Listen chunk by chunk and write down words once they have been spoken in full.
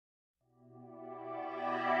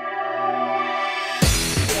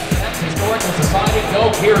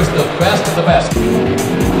go. Here is the best of the best.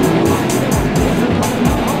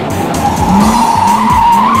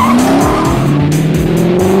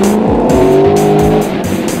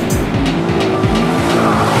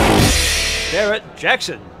 Barrett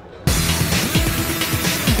Jackson.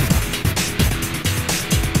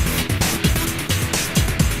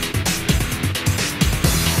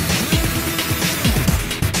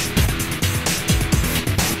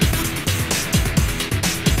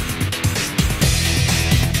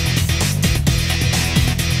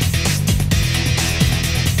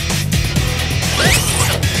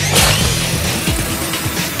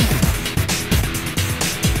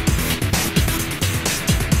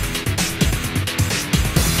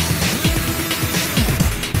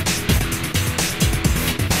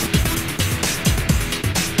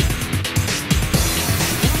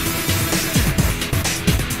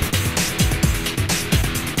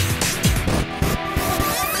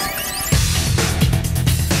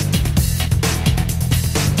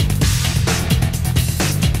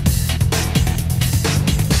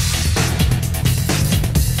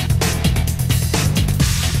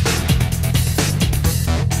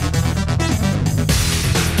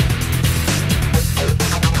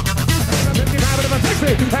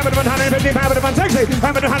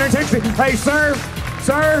 Hey, sir,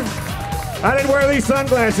 I didn't wear these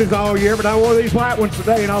sunglasses all year, but I wore these white ones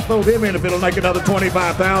today, and I'll throw them in if it'll make another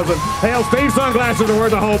 25,000. Hell, Steve's sunglasses are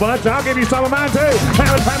worth a whole bunch. I'll give you some of mine, too.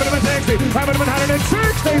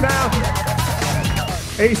 160 now.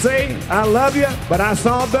 EC, I love you, but I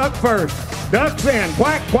saw Duck first. Duck's in,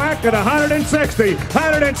 quack, quack at 160,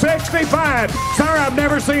 165. Sir, I've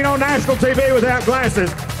never seen on national TV without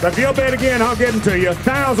glasses. But if you'll bet again, I'll give them to you.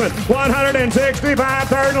 1,165,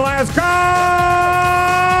 third and last call!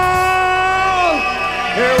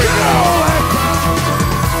 Here we go.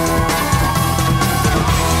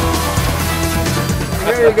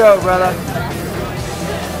 There you go, brother.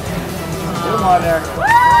 Come on there. Now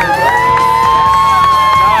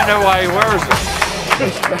I know why he wears it.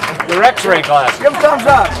 Your X-ray glass. Give him thumbs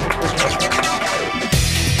up.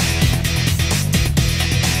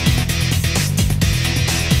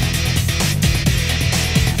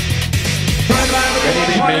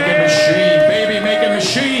 Baby making machine. Baby making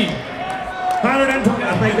machine. 120.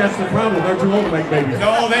 I think that's the problem. They're too old to make babies.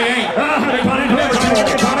 No, they ain't.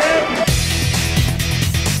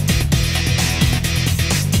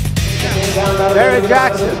 Barrett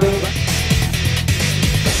Jackson.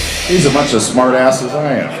 He's a bunch of smart asses,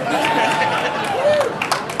 I am.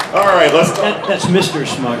 All right, let's go. That's Mr.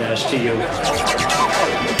 Smartass to you.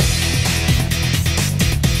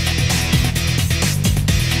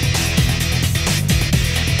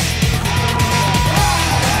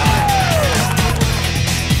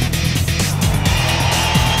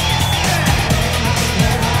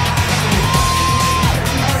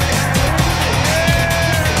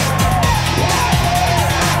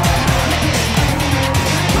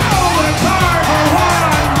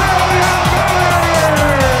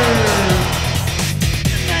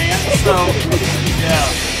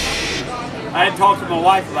 I had talked to my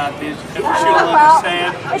wife about this. She'll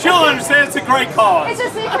understand. She'll understand it's a great cause. It's a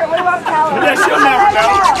secret. We won't tell her. Yeah, she'll never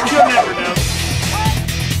know. She'll never know.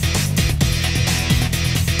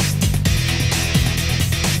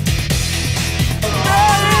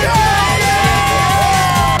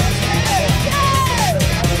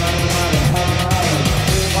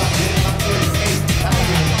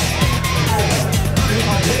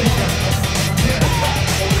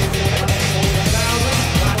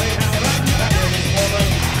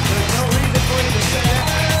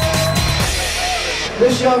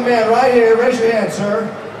 This young man right here, raise your hand, sir.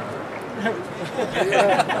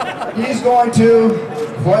 He's going to,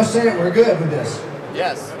 before I say it, we're good with this.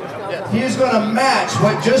 Yes. He's going to match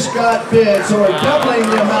what just got bid, so we're doubling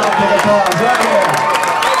the amount for the cause right here.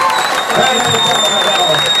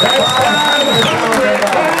 That's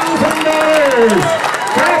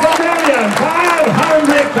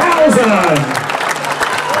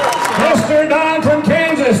 $500,000. Mr. Don from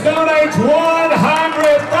Kansas donates $100,000.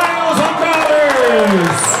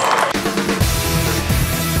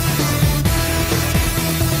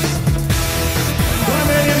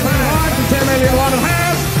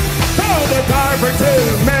 For $2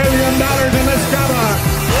 million in this cover.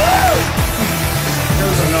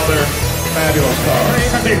 Here's another fabulous car.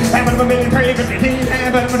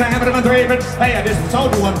 Hey, I just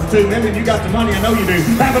sold you one for $2 million. You got the money, I know you do.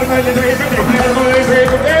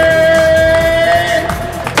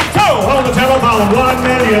 So, hold the telephone,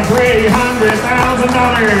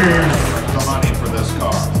 $1,300,000. The money for this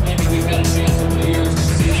car. Maybe we've had a chance over the years to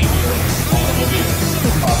see your automobile.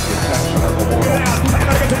 Cost protection of the world.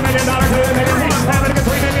 $10 million.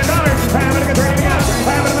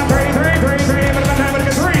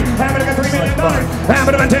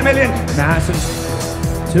 Hammer 10 million. Nice and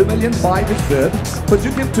 2,000,005 is bid. Could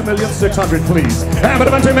you give 2,600,000, please? Hammer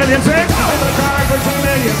 2,006,000. Over the card for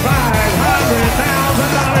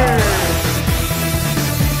 $2,500,000.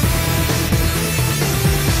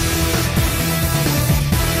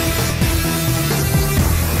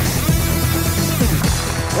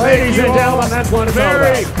 Ladies and gentlemen, that's what it's all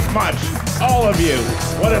Very about. much, all of you.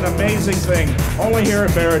 What an amazing thing. Only here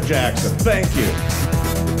at Barrett Jackson. Thank you.